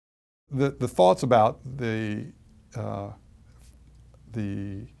the thoughts about the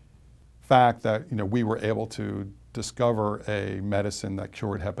fact that we were able to discover a medicine that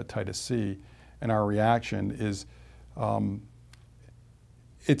cured hepatitis C, and our reaction is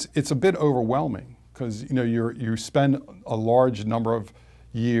it's a bit overwhelming, because you spend a large number of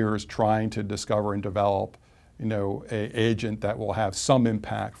years trying to discover and develop a agent that will have some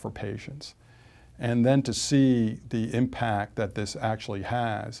impact for patients, and then to see the impact that this actually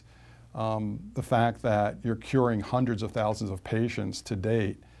has, the fact that you're curing hundreds of thousands of patients to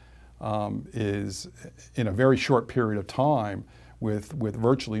date, is in a very short period of time with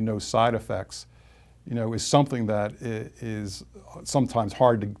virtually no side effects, is something that is sometimes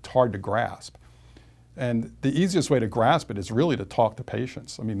hard to grasp. And the easiest way to grasp it is really to talk to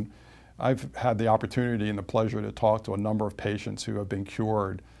patients. I mean, I've had the opportunity and the pleasure to talk to a number of patients who have been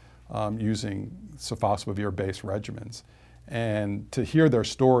cured using Sofosbuvir-based regimens. And to hear their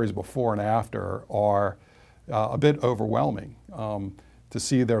stories before and after are a bit overwhelming. To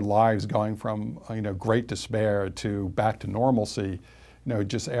see their lives going from great despair to back to normalcy,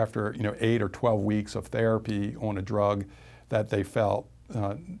 just after 8 or 12 weeks of therapy on a drug that they felt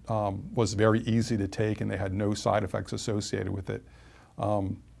was very easy to take and they had no side effects associated with it,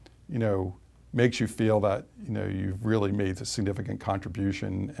 makes you feel that you've really made a significant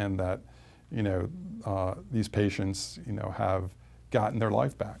contribution, and that these patients have gotten their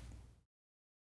life back.